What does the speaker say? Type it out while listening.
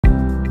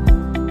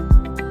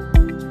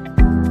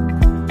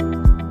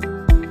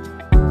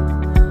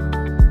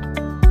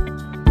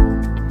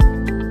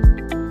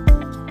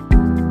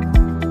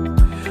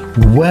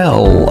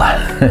Well,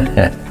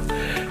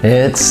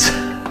 it's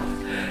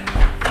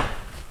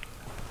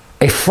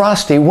a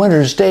frosty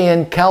winter's day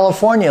in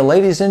California.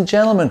 Ladies and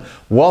gentlemen,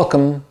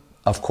 welcome,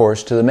 of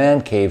course, to the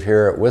Man Cave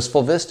here at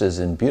Wistful Vistas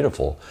in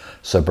beautiful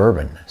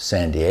suburban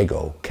San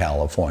Diego,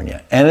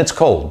 California. And it's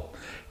cold.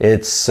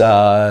 It's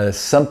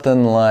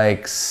something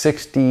like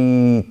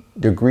 60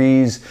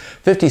 degrees,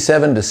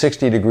 57 to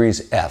 60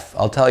 degrees F.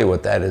 I'll tell you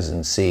what that is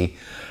in C.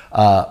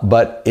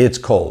 But it's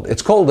cold.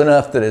 It's cold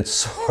enough that it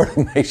sort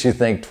of makes you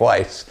think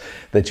twice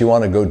that you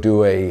want to go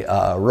do a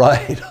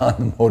ride on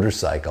the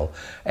motorcycle.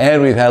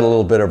 And we've had a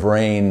little bit of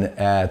rain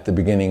at the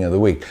beginning of the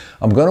week.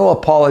 I'm going to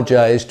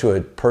apologize to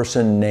a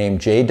person named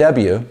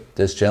JW.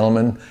 This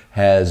gentleman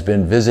has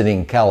been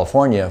visiting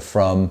California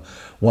from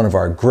one of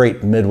our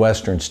great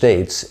Midwestern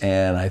states,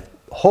 and I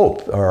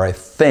hope, or I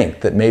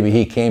think, that maybe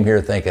he came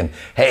here thinking,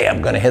 hey,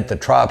 I'm going to hit the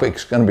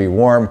tropics, it's going to be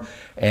warm,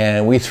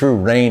 and we threw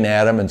rain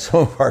at him in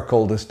some of our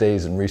coldest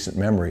days in recent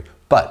memory.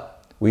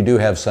 But we do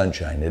have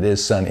sunshine. It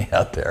is sunny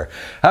out there.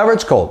 However,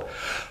 it's cold.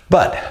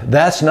 But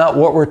that's not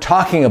what we're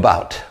talking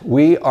about.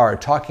 We are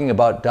talking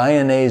about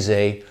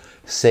Dainese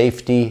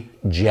safety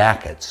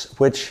jackets,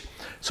 which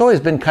it's always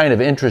been kind of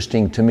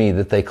interesting to me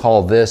that they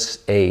call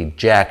this a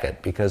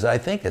jacket, because I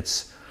think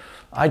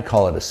I'd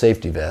call it a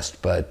safety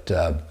vest, but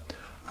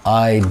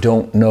I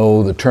don't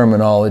know the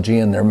terminology,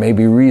 and there may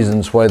be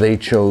reasons why they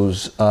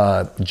chose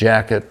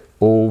jacket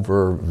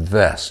over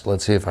vest.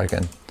 Let's see if I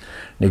can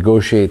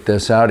negotiate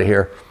this out of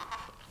here.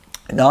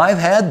 Now, I've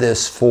had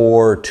this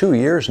for 2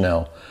 years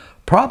now,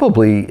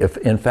 probably, if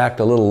in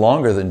fact, a little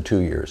longer than 2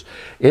 years.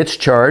 It's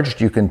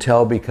charged, you can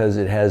tell, because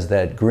it has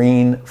that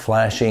green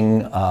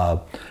flashing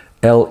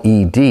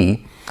LED.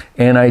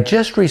 And I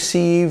just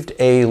received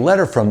a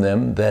letter from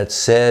them that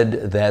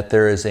said that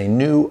there is a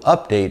new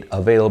update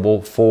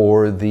available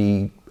for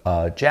the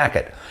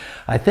jacket.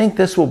 I think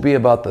this will be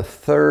about the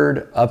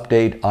third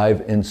update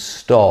I've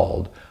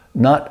installed.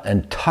 Not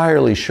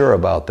entirely sure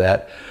about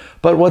that.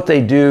 But what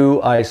they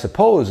do, I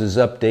suppose, is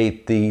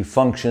update the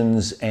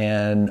functions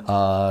and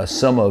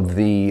some of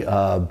the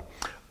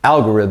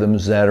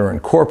algorithms that are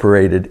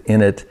incorporated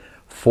in it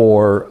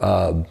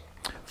for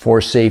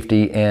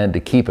safety and to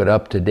keep it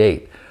up to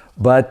date.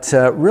 But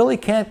really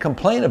can't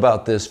complain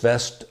about this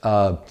vest.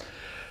 The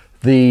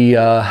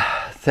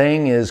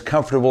thing is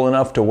comfortable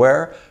enough to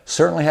wear.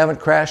 Certainly haven't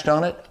crashed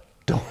on it.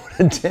 Don't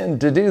intend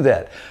to do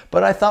that.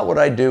 But I thought what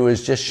I'd do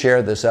is just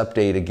share this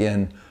update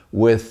again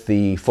with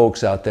the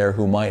folks out there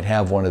who might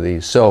have one of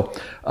these. So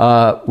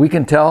we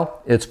can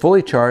tell it's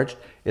fully charged.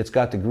 It's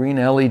got the green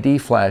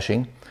LED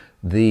flashing.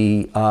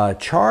 The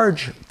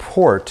charge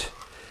port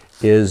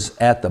is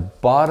at the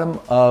bottom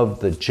of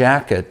the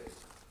jacket,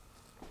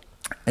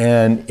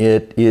 and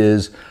it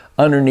is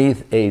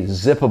underneath a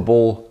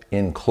zippable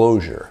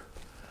enclosure.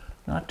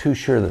 Not too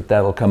sure that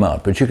that'll come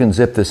out, but you can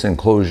zip this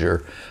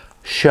enclosure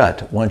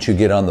shut once you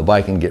get on the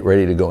bike and get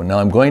ready to go. Now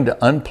I'm going to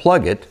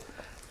unplug it,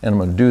 and I'm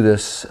going to do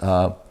this.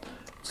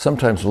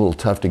 Sometimes a little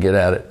tough to get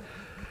at it.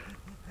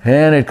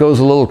 And it goes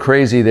a little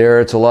crazy there.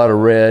 It's a lot of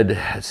red.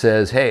 It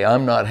says, hey,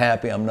 I'm not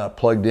happy. I'm not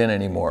plugged in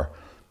anymore.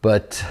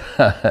 But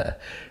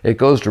it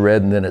goes to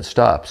red and then it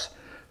stops.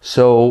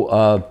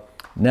 So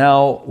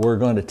now we're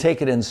going to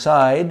take it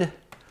inside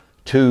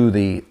to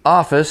the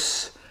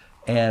office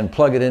and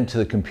plug it into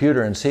the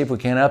computer and see if we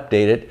can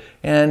update it.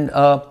 And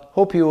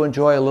hope you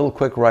enjoy a little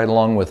quick ride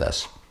along with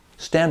us.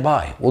 Stand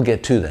by. We'll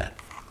get to that.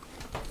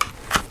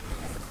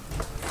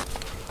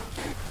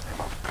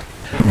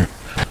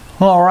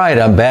 All right,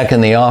 I'm back in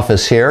the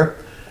office here.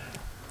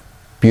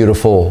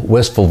 Beautiful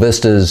Wistful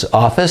Vistas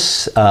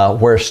office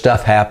where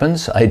stuff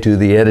happens. I do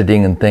the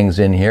editing and things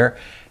in here.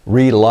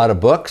 Read a lot of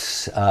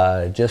books.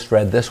 Just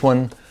read this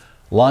one,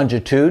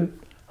 Longitude.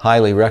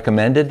 Highly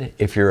recommended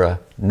if you're a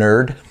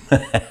nerd.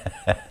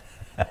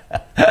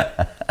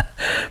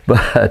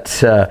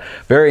 But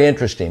very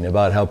interesting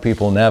about how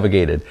people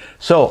navigated.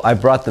 So I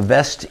brought the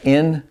vest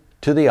in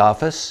to the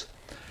office.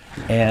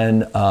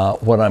 And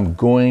what I'm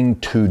going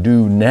to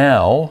do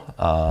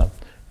now,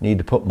 need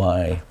to put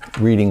my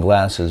reading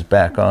glasses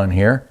back on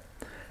here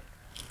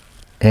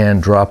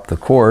and drop the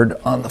cord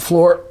on the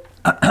floor.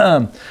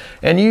 And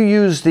you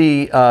use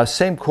the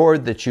same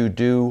cord that you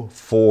do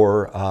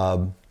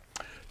for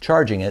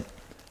charging it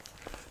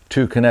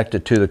to connect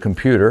it to the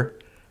computer.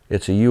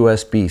 It's a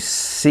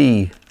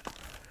USB-C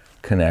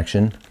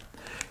connection.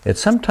 It's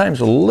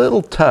sometimes a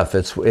little tough.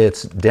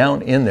 It's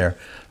down in there.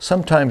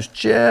 Sometimes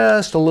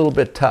just a little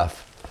bit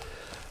tough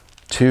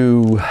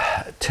to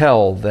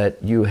tell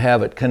that you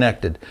have it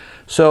connected.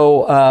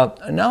 So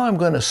now I'm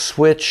going to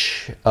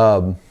switch.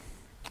 Let's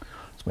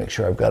make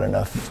sure I've got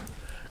enough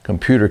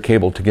computer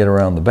cable to get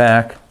around the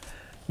back.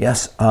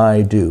 Yes,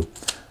 I do.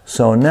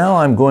 So now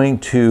I'm going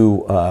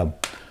to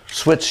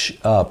switch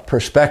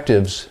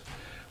perspectives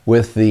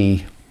with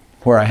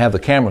where I have the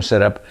camera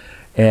set up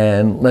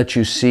and let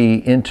you see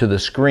into the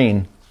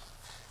screen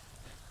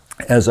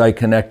as I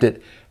connect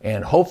it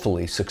and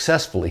hopefully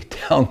successfully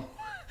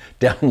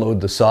download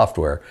the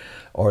software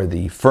or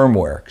the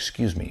firmware,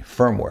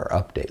 firmware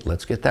update.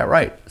 Let's get that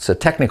right. It's a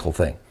technical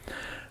thing.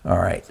 All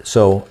right,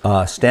 so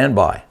stand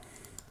by.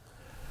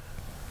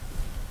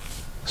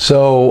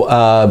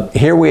 So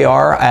here we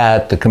are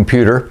at the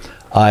computer.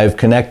 I've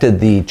connected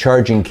the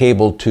charging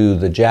cable to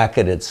the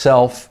jacket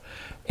itself,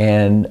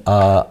 and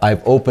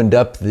I've opened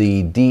up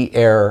the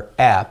Dair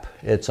app.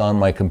 It's on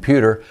my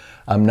computer.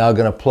 I'm now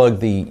going to plug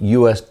the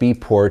USB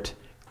port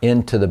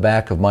into the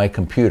back of my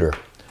computer.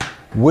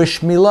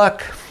 Wish me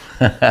luck.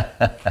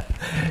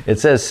 It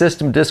says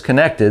system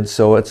disconnected,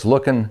 so it's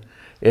looking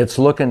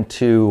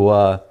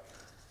to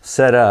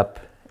set up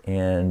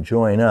and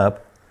join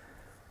up.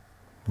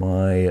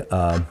 My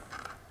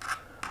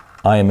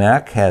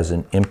iMac has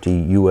an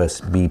empty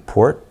USB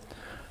port,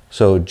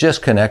 so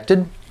just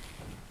connected.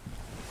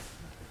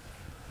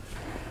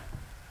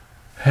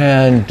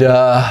 And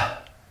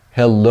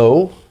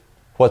hello,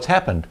 what's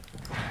happened?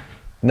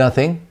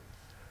 Nothing.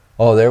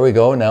 Oh, there we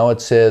go. Now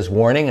it says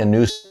warning, a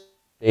new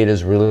update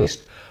is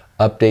released.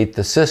 Update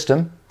the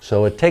system.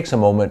 So it takes a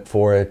moment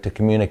for it to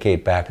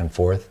communicate back and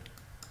forth.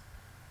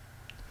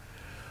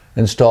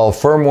 Install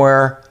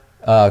firmware.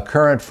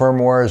 Current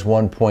firmware is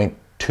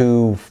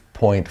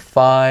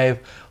 1.2.5.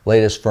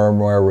 Latest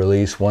firmware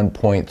release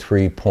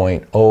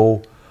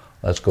 1.3.0.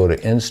 Let's go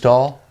to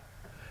install,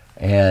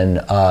 and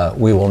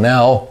we will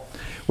now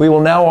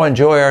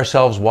enjoy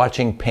ourselves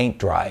watching paint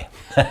dry.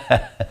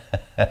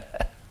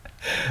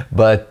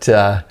 But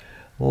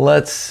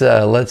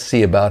let's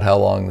see about how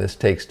long this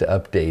takes to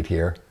update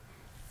here.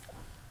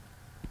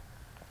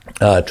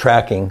 I'm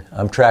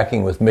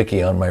tracking with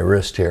Mickey on my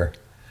wrist here.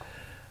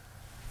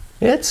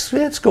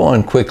 It's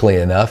going quickly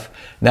enough.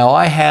 Now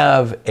I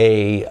have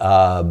a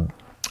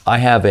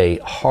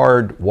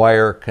hard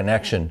wire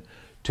connection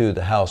to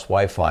the house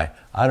Wi-Fi.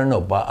 I don't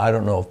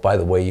know if, by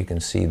the way, you can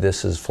see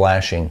this is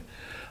flashing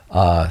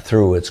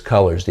through its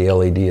colors. The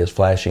LED is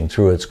flashing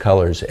through its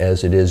colors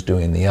as it is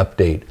doing the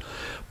update.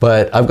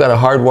 But I've got a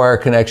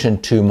hardwire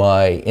connection to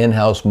my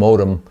in-house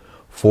modem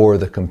for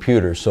the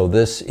computer, so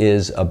this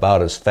is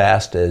about as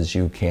fast as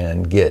you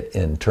can get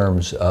in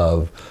terms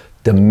of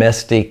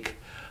domestic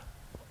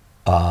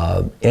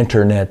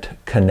internet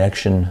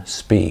connection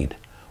speed.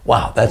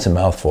 Wow, that's a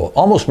mouthful.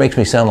 Almost makes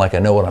me sound like I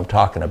know what I'm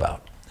talking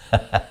about.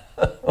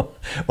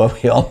 Well,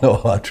 we all know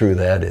how true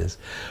that is.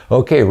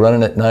 Okay,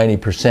 running at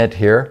 90%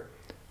 here,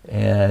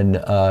 and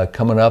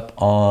coming up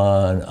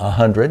on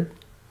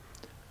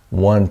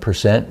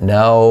 1%.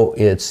 Now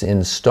it's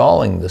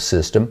installing the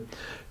system.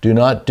 Do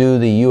not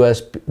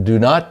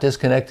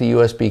disconnect the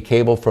USB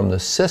cable from the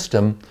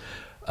system.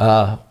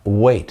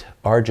 Wait.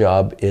 Our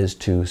job is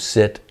to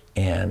sit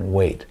and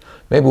wait.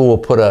 Maybe we'll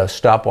put a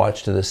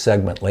stopwatch to this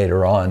segment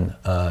later on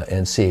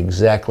and see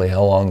exactly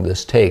how long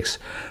this takes.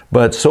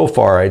 But so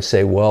far, I'd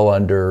say well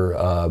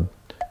under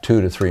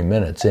 2 to 3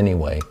 minutes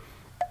anyway.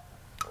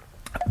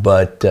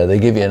 But they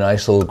give you a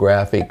nice little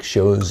graphic,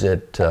 shows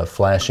it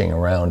flashing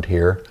around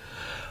here.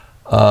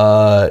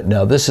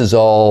 Now this is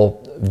all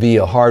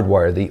via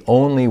hardwire. The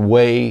only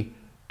way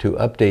to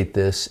update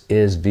this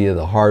is via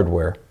the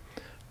hardware.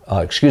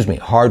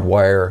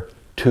 Hardwire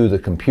to the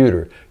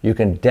computer. You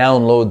can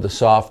download the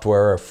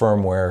software or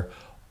firmware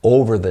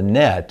over the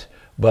net,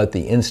 but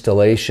the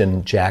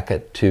installation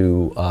jacket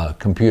to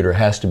computer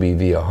has to be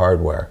via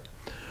hardware.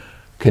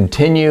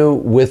 Continue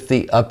with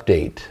the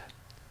update.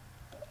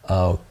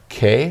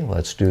 Okay,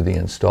 let's do the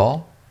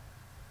install.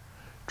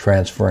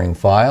 Transferring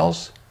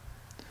files.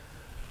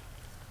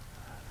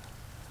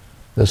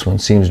 This one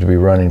seems to be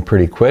running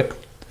pretty quick.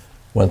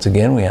 Once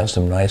again, we have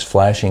some nice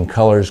flashing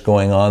colors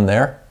going on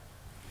there.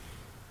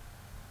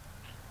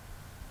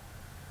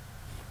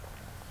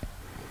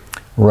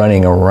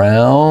 Running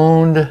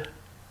around.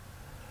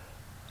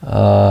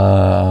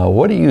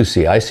 What do you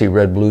see? I see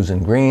red, blues,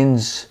 and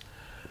greens.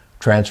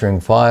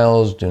 Transferring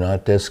files. Do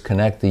not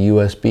disconnect the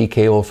USB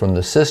cable from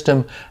the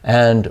system,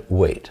 and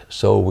wait.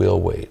 So we'll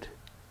wait.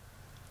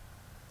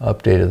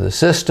 Update of the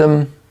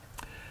system.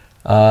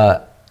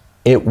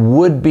 It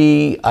would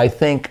be, I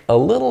think, a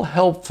little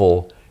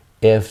helpful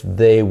if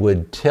they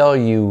would tell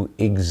you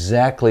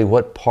exactly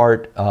what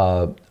part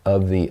of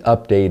the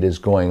update is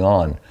going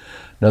on.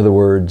 In other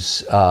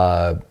words,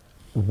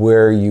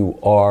 where you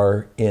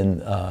are in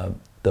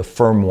the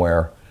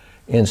firmware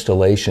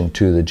installation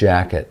to the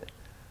jacket.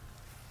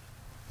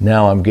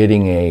 Now I'm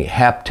getting a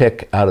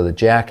haptic out of the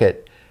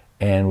jacket,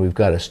 and we've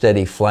got a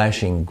steady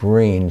flashing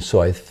green,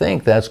 so I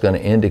think that's going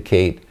to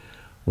indicate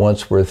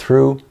once we're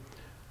through,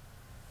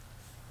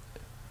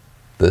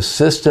 the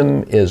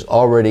system is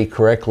already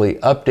correctly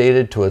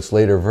updated to its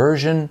later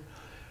version.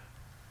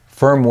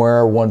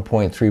 Firmware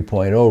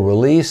 1.3.0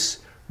 release.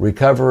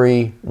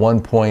 Recovery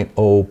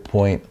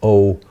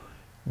 1.0.0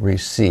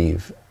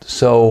 receive.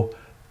 So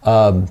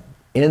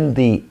in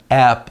the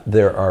app,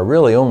 there are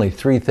really only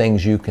 3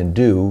 things you can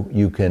do.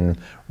 You can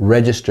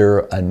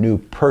register a new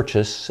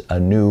purchase, a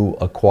new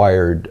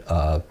acquired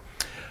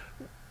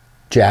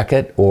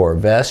jacket or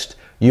vest.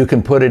 You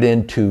can put it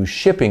into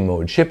shipping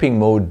mode. Shipping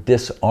mode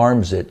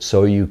disarms it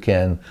so you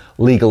can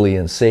legally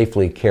and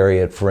safely carry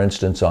it, for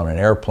instance, on an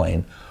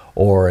airplane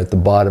or at the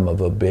bottom of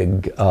a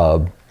big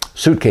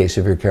suitcase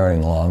if you're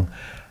carrying along.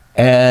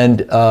 And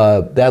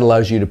that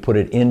allows you to put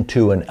it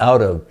into and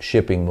out of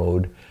shipping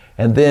mode.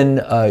 And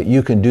then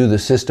you can do the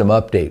system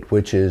update,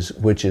 which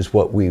is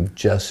what we've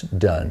just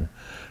done.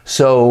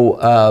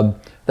 So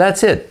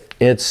that's it.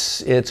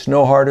 It's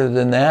no harder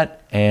than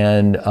that.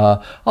 And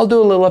I'll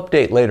do a little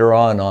update later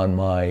on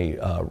my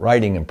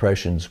riding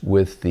impressions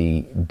with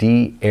the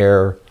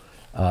Dair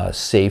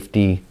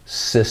safety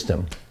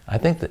system. I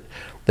think that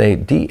the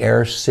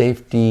Dair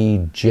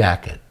safety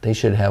jacket, they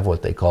should have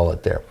what they call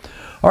it there.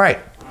 All right,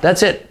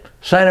 that's it.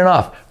 Signing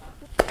off.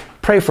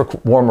 Pray for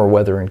warmer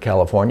weather in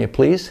California,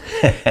 please.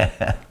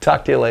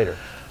 Talk to you later.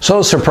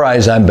 So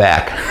surprised I'm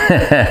back.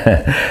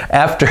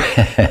 After,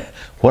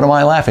 what am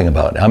I laughing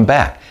about? I'm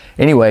back.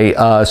 Anyway,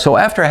 so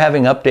after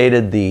having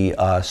updated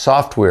the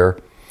software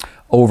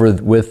over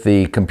with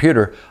the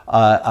computer,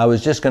 I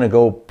was just going to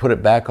go put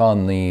it back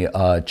on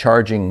the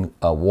charging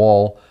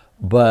wall,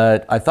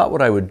 but I thought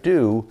what I would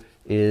do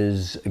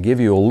is give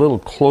you a little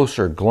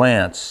closer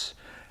glance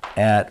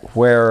at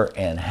where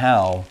and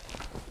how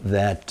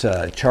that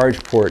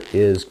charge port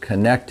is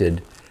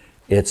connected.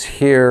 It's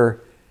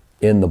here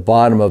in the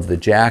bottom of the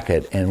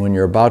jacket, and when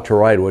you're about to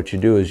ride, what you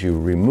do is you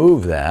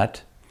remove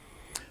that,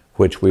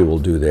 which we will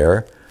do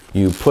there.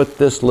 You put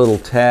this little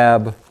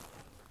tab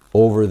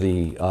over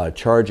the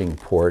charging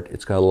port.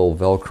 It's got a little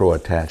Velcro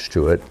attached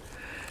to it,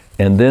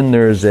 and then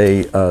there's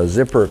a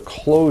zipper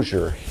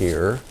closure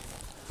here.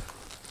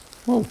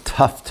 A little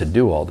tough to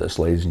do all this,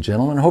 ladies and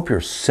gentlemen. I hope you're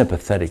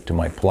sympathetic to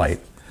my plight.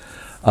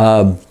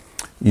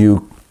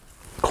 You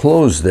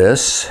close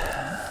this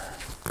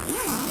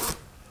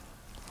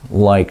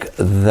like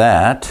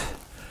that,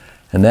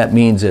 and that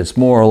means it's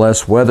more or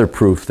less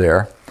weatherproof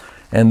there.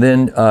 And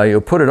then you'll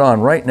put it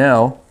on. Right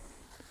now,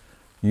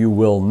 you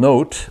will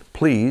note,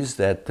 please,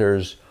 that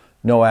there's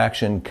no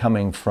action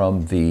coming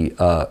from the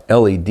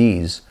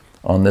LEDs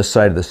on this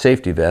side of the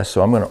safety vest.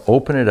 So I'm going to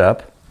open it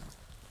up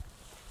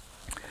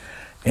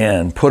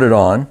and put it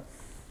on.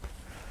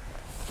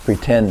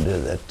 Pretend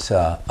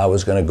that I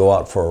was going to go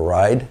out for a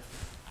ride.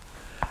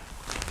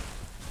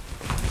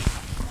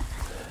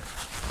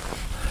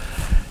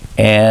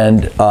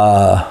 And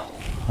I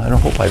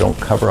hope I don't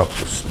cover up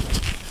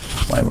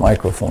my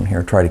microphone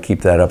here. Try to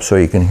keep that up so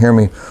you can hear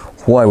me.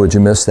 Why would you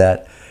miss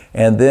that?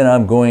 And then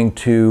I'm going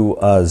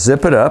to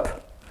zip it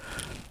up,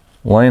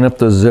 line up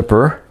the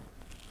zipper,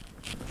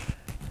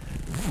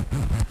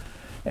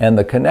 and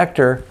the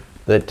connector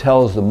that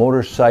tells the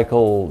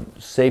motorcycle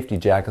safety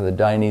jacket, the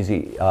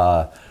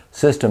Dainese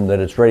system, that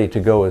it's ready to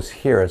go is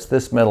here. It's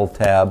this metal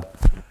tab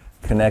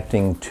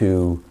connecting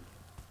to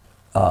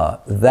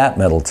that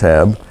metal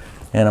tab.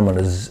 And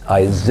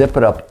I zip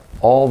it up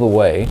all the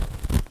way,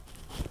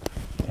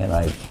 and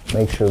I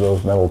make sure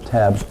those metal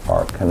tabs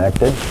are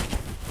connected,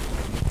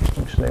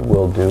 which they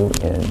will do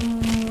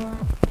in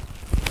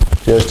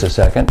just a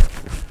second.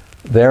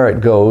 There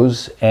it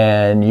goes,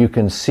 and you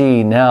can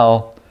see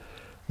now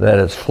that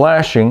it's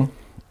flashing,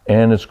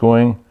 and it's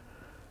going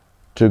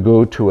to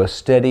go to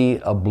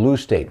a blue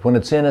state. When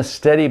it's in a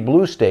steady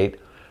blue state,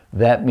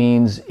 that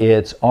means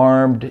it's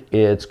armed,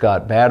 it's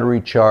got battery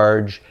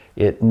charge,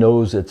 it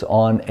knows it's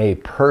on a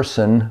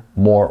person,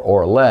 more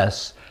or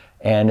less,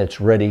 and it's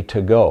ready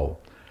to go.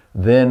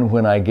 Then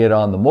when I get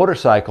on the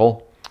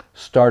motorcycle,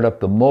 start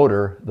up the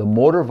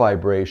motor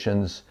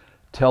vibrations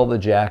tell the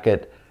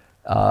jacket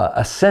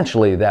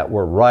essentially that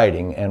we're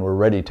riding and we're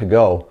ready to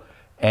go.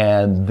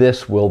 And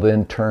this will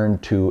then turn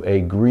to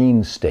a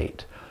green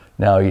state.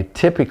 Now,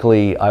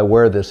 typically I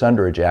wear this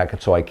under a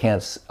jacket so I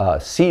can't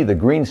see the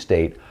green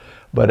state,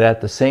 but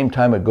at the same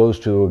time it goes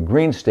to a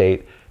green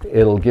state,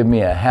 it'll give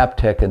me a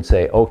haptic and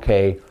say,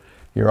 okay,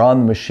 you're on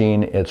the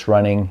machine, it's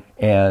running,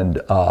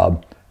 and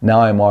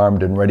now I'm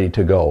armed and ready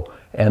to go.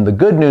 And the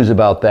good news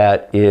about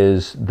that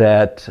is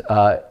that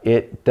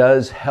it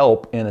does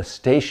help in a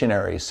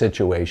stationary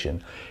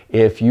situation.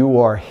 If you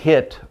are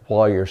hit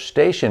while you're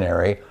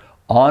stationary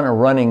on a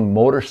running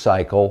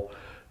motorcycle,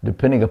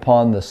 depending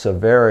upon the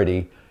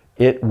severity,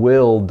 it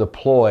will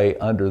deploy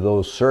under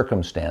those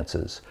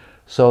circumstances.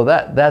 So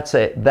that's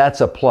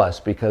a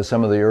plus, because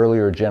some of the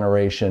earlier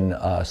generation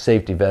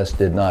safety vests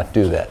did not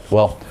do that.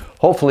 Well,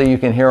 hopefully you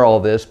can hear all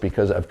this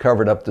because I've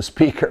covered up the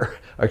speaker,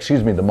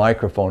 excuse me, the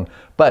microphone,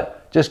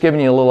 but just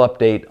giving you a little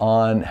update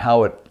on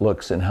how it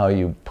looks and how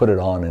you put it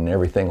on and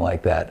everything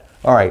like that.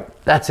 All right,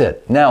 that's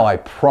it. Now I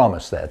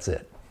promise that's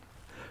it.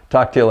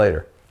 Talk to you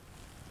later.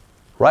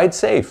 Ride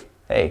safe.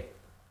 Hey.